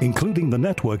 including the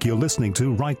network you're listening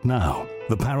to right now,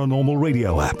 the Paranormal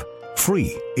Radio app.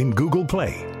 Free in Google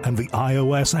Play and the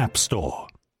iOS App Store.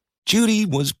 Judy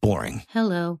was boring.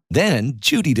 Hello. Then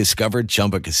Judy discovered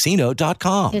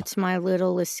ChumbaCasino.com. It's my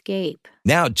little escape.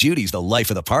 Now Judy's the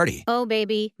life of the party. Oh,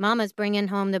 baby, mama's bringing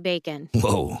home the bacon.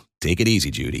 Whoa, take it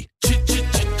easy, Judy.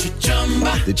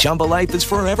 The Chumba life is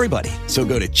for everybody. So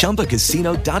go to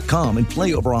ChumbaCasino.com and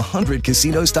play over 100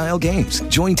 casino-style games.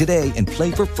 Join today and play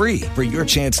for free for your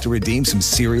chance to redeem some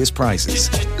serious prizes.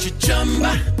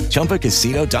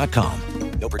 ChumbaCasino.com.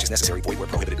 No purchase necessary. Void where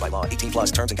prohibited by law. 18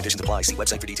 plus terms and conditions apply. See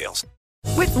website for details.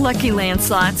 With Lucky Land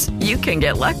Slots, you can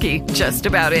get lucky just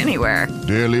about anywhere.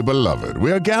 Dearly beloved,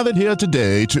 we are gathered here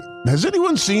today to... Has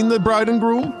anyone seen the bride and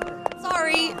groom?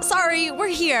 Sorry, we're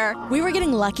here. We were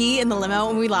getting lucky in the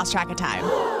limo and we lost track of time.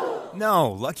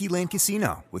 No, Lucky Land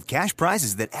Casino, with cash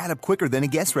prizes that add up quicker than a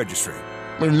guest registry.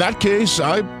 In that case,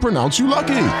 I pronounce you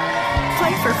lucky.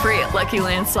 Play for free at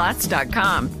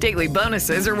LuckyLandSlots.com. Daily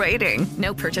bonuses are waiting.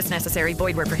 No purchase necessary.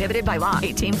 Void where prohibited by law.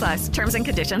 18 plus. Terms and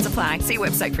conditions apply. See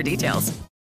website for details.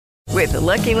 With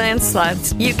Lucky Land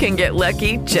Slots, you can get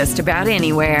lucky just about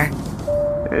anywhere.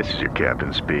 This is your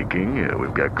captain speaking.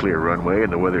 We've got clear runway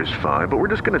and the weather's fine, but we're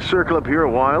just going to circle up here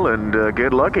a while and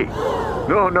get lucky.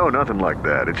 No, nothing like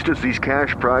that. It's just these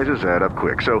cash prizes add up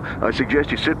quick. So I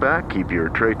suggest you sit back, keep your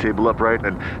tray table upright,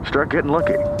 and start getting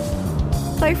lucky.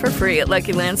 Play for free at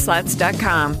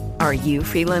LuckyLandSlots.com. Are you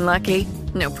feeling lucky?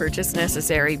 No purchase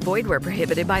necessary. Void where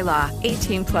prohibited by law.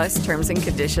 18 plus terms and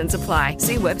conditions apply.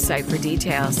 See website for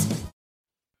details.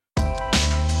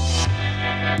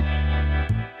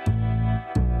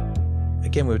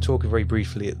 Again, we were talking very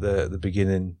briefly at the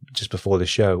beginning, just before the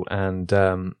show, and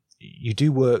you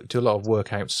do a lot of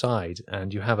work outside,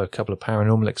 and you have a couple of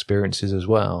paranormal experiences as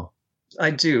well.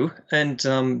 I do, and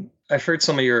I've heard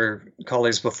some of your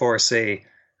callers before say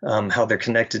how they're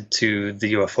connected to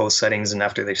the UFO sightings, and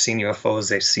after they've seen UFOs,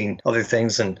 they've seen other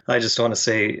things, and I just want to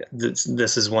say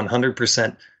this is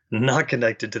 100% not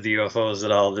connected to the UFOs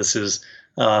at all. This is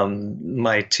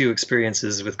my two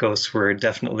experiences with ghosts were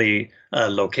definitely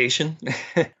location,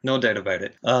 no doubt about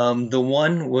it. The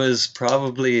one was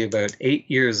probably about 8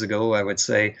 years ago, I would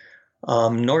say.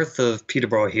 North of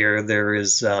Peterborough here, there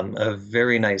is a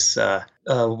very nice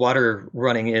water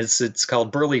running. It's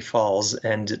called Burley Falls,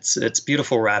 and it's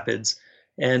beautiful rapids.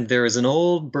 And there is an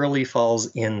old Burley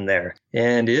Falls Inn there,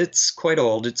 and it's quite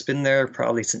old. It's been there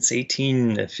probably since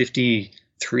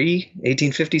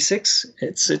 1856.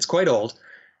 It's quite old,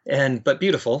 but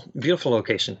beautiful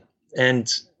location. And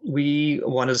we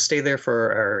wanted to stay there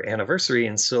for our anniversary,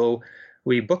 and so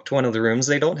we booked one of the rooms.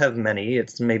 They don't have many;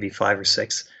 it's maybe 5 or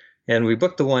 6. And we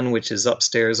booked the one which is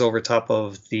upstairs over top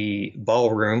of the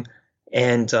ballroom,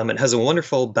 and it has a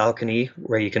wonderful balcony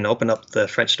where you can open up the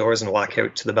French doors and walk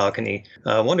out to the balcony.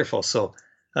 Wonderful. So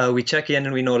we check in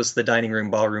and we notice the dining room,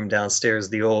 ballroom downstairs,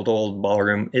 the old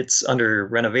ballroom. It's under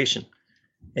renovation.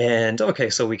 And okay,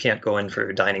 so we can't go in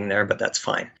for dining there, but that's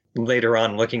fine. Later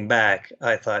on, looking back,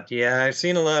 I thought, yeah, I've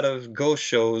seen a lot of ghost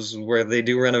shows where they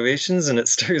do renovations and it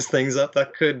stirs things up.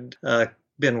 That could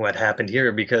been what happened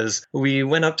here, because we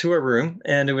went up to our room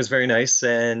and it was very nice.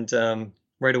 And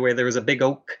right away, there was a big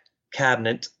oak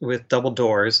cabinet with double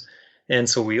doors. And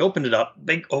so we opened it up,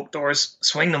 big oak doors,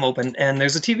 swing them open, and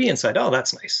there's a TV inside. Oh,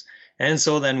 that's nice. And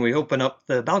so then we open up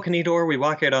the balcony door. We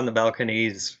walk out on the balcony.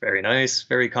 It's very nice,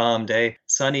 very calm day,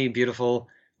 sunny, beautiful.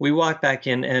 We walk back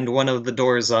in, and one of the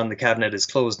doors on the cabinet is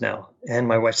closed now. And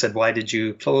my wife said, "Why did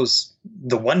you close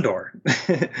the one door?"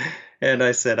 And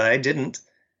I said, "I didn't."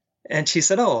 And she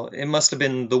said, "Oh, it must have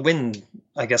been the wind,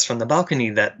 I guess, from the balcony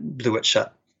that blew it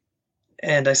shut."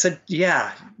 And I said,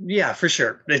 yeah, for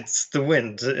sure. It's the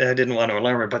wind. I didn't want to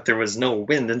alarm her, but there was no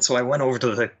wind. And so I went over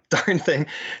to the darn thing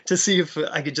to see if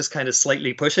I could just kind of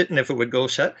slightly push it and if it would go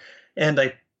shut. And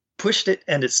I pushed it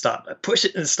and it stopped. I pushed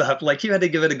it and it stopped. Like, you had to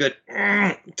give it a good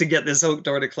to get this oak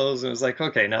door to close. And it was like,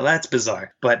 okay, now that's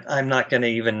bizarre. But I'm not going to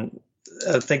even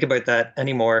think about that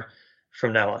anymore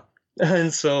from now on.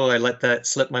 And so I let that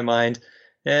slip my mind.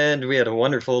 And we had a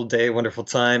wonderful day, wonderful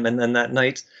time. And then that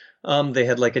night, they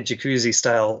had like a jacuzzi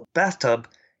style bathtub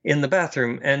in the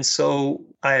bathroom. And so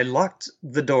I locked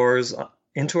the doors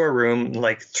into our room,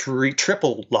 like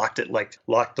triple locked it, like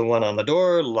locked the one on the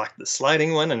door, locked the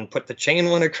sliding one, and put the chain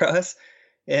one across,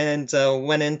 and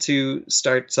went in to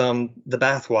start the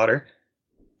bath water.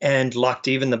 and locked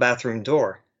even the bathroom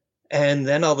door. And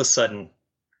then all of a sudden,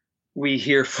 we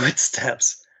hear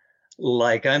footsteps.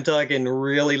 Like, I'm talking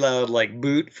really loud, like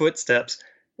boot footsteps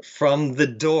from the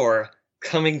door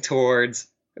coming towards,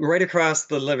 right across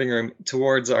the living room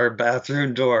towards our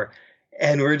bathroom door.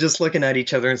 And we're just looking at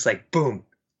each other, and it's like boom,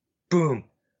 boom,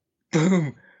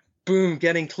 boom, boom,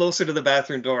 getting closer to the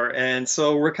bathroom door. And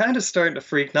so we're kind of starting to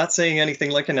freak, not saying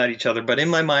anything, looking at each other. But in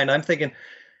my mind, I'm thinking,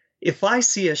 if I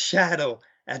see a shadow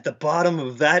at the bottom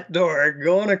of that door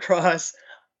going across,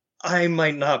 I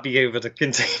might not be able to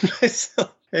contain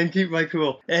myself and keep my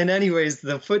cool. And anyways,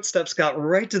 the footsteps got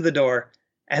right to the door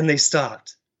and they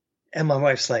stopped. And my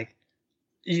wife's like,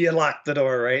 you locked the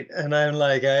door, right? And I'm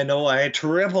like, I know, I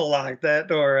triple locked that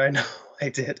door. I know I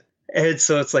did. And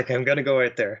so it's like, I'm going to go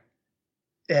out there.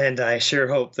 And I sure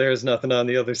hope there's nothing on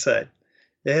the other side.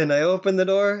 And I opened the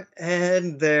door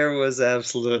and there was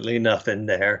absolutely nothing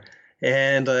there.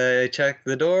 And I checked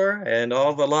the door and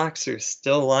all the locks are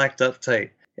still locked up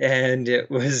tight. And it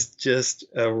was just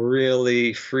a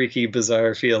really freaky,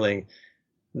 bizarre feeling.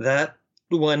 That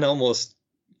one almost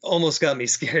got me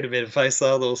scared a bit. If I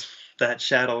saw that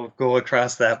shadow go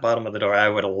across that bottom of the door, I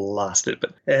would have lost it.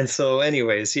 And so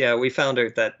anyways, yeah, we found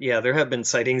out that, yeah, there have been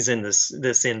sightings in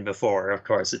this inn before. Of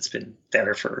course, it's been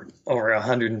there for over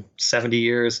 170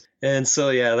 years. And so,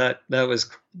 yeah, that was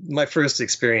my first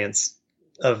experience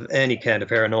of any kind of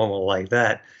paranormal like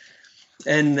that.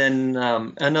 And then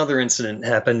another incident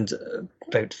happened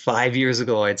about 5 years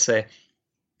ago, I'd say.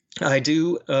 I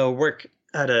do work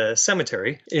at a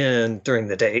cemetery during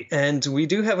the day, and we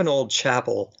do have an old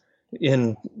chapel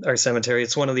in our cemetery.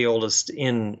 It's one of the oldest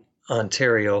in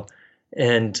Ontario,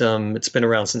 and it's been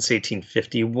around since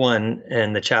 1851,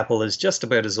 and the chapel is just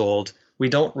about as old. We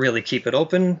don't really keep it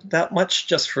open that much,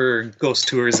 just for ghost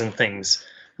tours and things,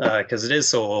 because it is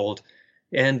so old.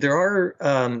 And there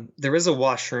is a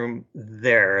washroom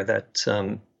there that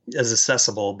is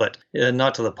accessible, but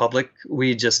not to the public.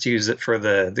 We just use it for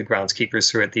the groundskeepers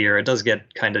throughout the year. It does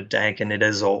get kind of dank, and it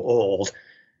is old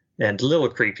and a little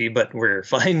creepy, but we're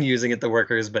fine using it, the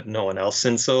workers, but no one else.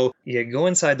 And so you go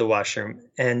inside the washroom,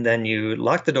 and then you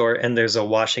lock the door, and there's a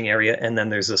washing area, and then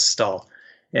there's a stall.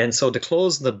 And so to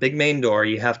close the big main door,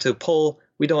 you have to pull.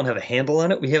 We don't have a handle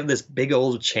on it. We have this big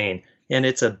old chain, and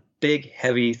it's a big,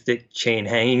 heavy, thick chain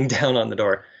hanging down on the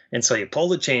door. And so you pull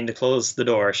the chain to close the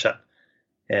door shut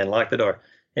and lock the door.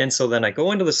 And so then I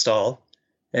go into the stall,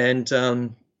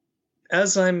 and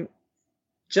as I'm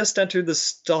just entered the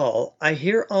stall, I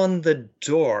hear on the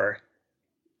door,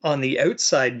 on the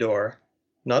outside door,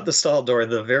 not the stall door,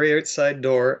 the very outside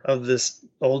door of this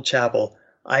old chapel,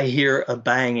 I hear a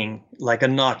banging, like a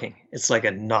knocking. It's like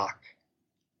a knock,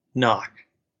 knock.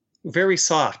 Very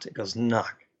soft. It goes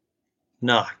knock,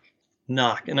 knock,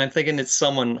 knock. And I'm thinking it's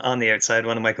someone on the outside,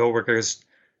 one of my coworkers,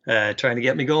 trying to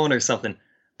get me going or something.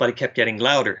 But it kept getting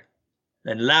louder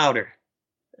and louder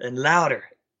and louder.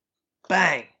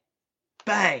 Bang,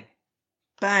 bang,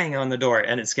 bang on the door.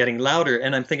 And it's getting louder.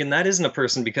 And I'm thinking that isn't a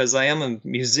person, because I am a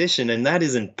musician and that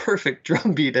is in perfect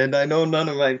drum beat. And I know none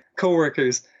of my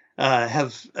coworkers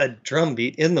have a drum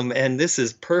beat in them. And this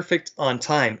is perfect on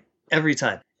time every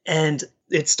time. And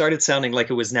it started sounding like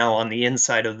it was now on the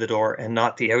inside of the door and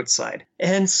not the outside.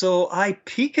 And so I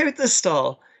peek out the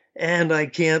stall, and I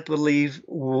can't believe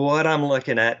what I'm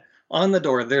looking at. On the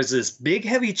door, there's this big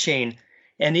heavy chain,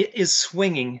 and it is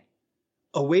swinging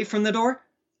away from the door,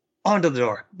 onto the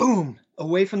door, boom,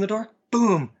 away from the door,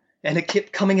 boom. And it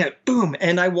kept coming out, boom.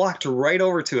 And I walked right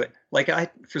over to it. Like,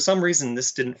 for some reason,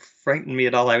 this didn't frighten me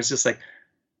at all. I was just like,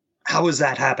 how is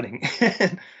that happening?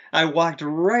 I walked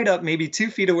right up, maybe 2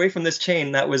 feet away from this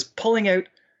chain that was pulling out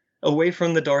away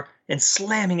from the door and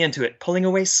slamming into it, pulling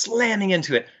away, slamming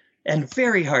into it, and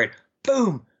very hard.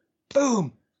 Boom,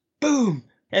 boom, boom.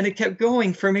 And it kept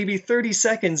going for maybe 30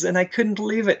 seconds, and I couldn't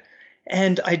believe it.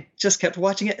 And I just kept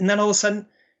watching it, and then all of a sudden,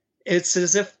 it's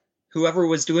as if whoever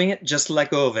was doing it just let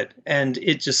go of it, and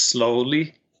it just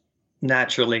slowly,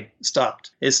 naturally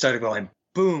stopped. It started going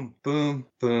boom, boom,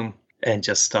 boom, and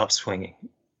just stopped swinging.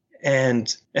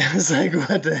 And I was like,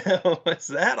 what the hell was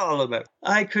that all about?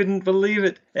 I couldn't believe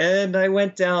it. And I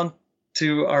went down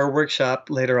to our workshop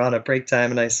later on at break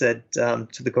time, and I said to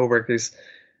the coworkers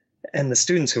and the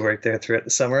students who worked there throughout the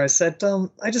summer, I said,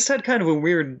 I just had kind of a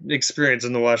weird experience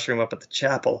in the washroom up at the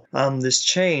chapel. This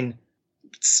chain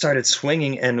started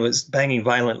swinging and was banging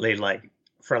violently, like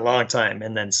for a long time,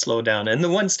 and then slowed down. And the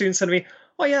one student said to me,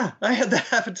 oh yeah, I had that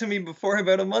happen to me before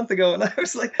about a month ago. And I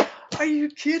was like, are you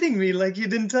kidding me? Like, you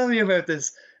didn't tell me about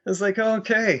this. I was like,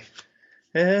 okay.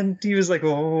 And he was like,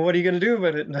 well, what are you going to do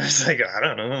about it? And I was like, I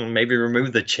don't know, maybe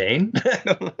remove the chain?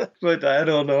 But I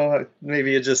don't know.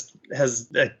 Maybe it just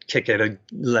has a kick out of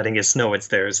letting us know it's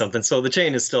there or something. So the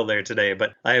chain is still there today,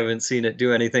 but I haven't seen it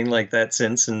do anything like that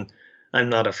since. And I'm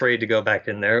not afraid to go back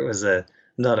in there. It was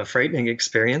not a frightening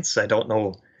experience. I don't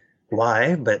know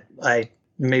why, but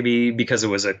maybe because it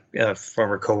was a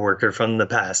former coworker from the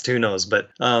past, who knows? But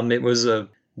it was a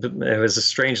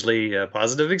strangely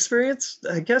positive experience,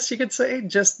 I guess you could say,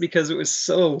 just because it was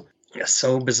so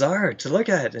bizarre to look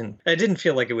at, and I didn't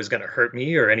feel like it was going to hurt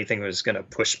me or anything was going to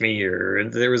push me, or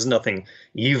there was nothing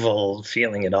evil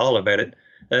feeling at all about it.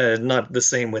 Not the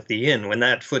same with the inn. When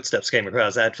that footsteps came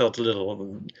across, that felt a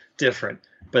little different.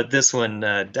 But this one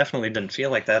definitely didn't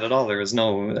feel like that at all. There was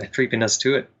no creepiness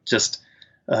to it. Just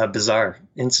a bizarre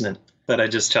incident that I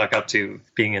just chalk up to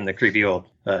being in the creepy old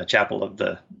chapel of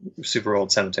the super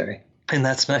old cemetery. And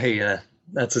that's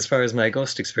that's as far as my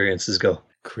ghost experiences go.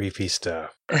 Creepy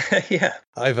stuff. Yeah.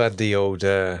 I've had the old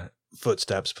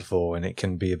footsteps before, and it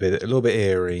can be a little bit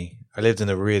eerie. I lived in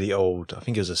a really old, I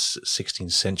think it was a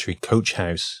 16th century coach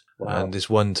house. Wow. And this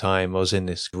one time I was in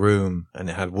this room and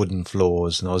it had wooden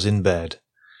floors, and I was in bed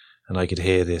and I could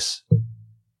hear this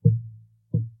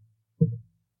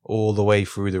all the way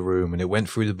through the room, and it went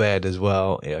through the bed as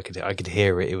well. I could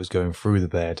hear it. It was going through the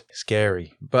bed.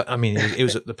 Scary. But I mean, it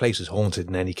was the place was haunted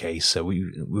in any case, so we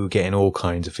were getting all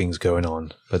kinds of things going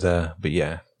on. But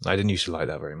yeah, I didn't used to like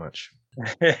that very much.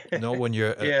 Not when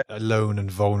you're alone and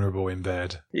vulnerable in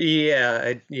bed. Yeah,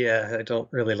 I don't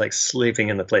really like sleeping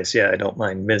in the place. Yeah, I don't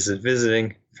mind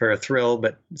visiting for a thrill,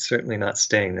 but certainly not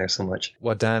staying there so much.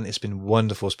 Well, Dan, it's been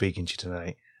wonderful speaking to you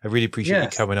tonight. I really appreciate you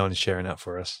coming on and sharing that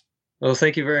for us. Well,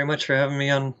 thank you very much for having me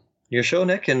on your show,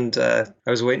 Nick. And I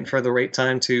was waiting for the right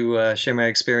time to share my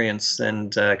experience,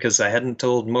 and because I hadn't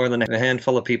told more than a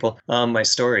handful of people my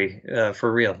story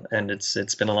for real. And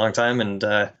it's been a long time, and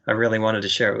I really wanted to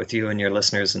share it with you and your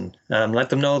listeners, and let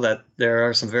them know that there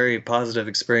are some very positive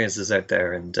experiences out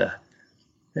there. And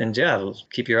yeah,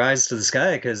 keep your eyes to the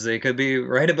sky, because they could be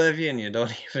right above you and you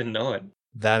don't even know it.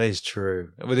 That is true.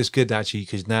 Well, it's good actually,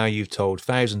 because now you've told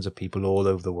thousands of people all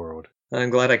over the world. I'm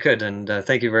glad I could, and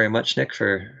thank you very much, Nick,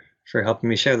 for helping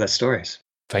me share those stories.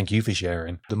 Thank you for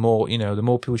sharing. The more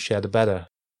people share, the better.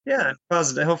 Yeah,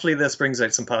 positive. Hopefully this brings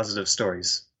out some positive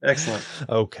stories. Excellent.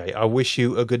 Okay, I wish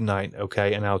you a good night,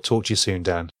 okay, and I'll talk to you soon,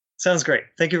 Dan. Sounds great.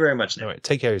 Thank you very much, Nick. All right,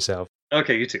 take care of yourself.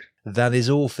 Okay, you too. That is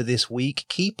all for this week.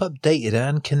 Keep updated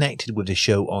and connected with the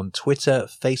show on Twitter,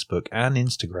 Facebook, and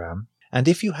Instagram. And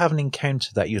if you have an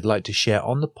encounter that you'd like to share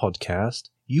on the podcast,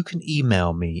 you can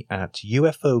email me at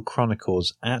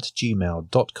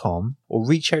ufochronicles@gmail.com or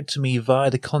reach out to me via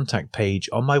the contact page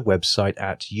on my website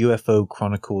at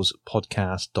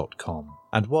ufochroniclespodcast.com.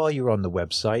 And while you're on the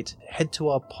website, head to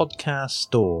our podcast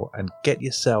store and get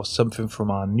yourself something from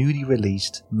our newly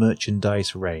released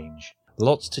merchandise range.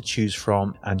 Lots to choose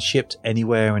from and shipped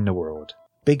anywhere in the world.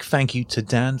 Big thank you to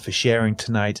Dan for sharing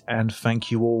tonight, and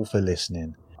thank you all for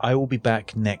listening. I will be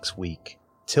back next week.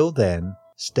 Till then,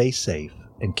 stay safe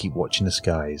and keep watching the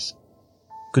skies.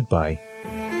 Goodbye.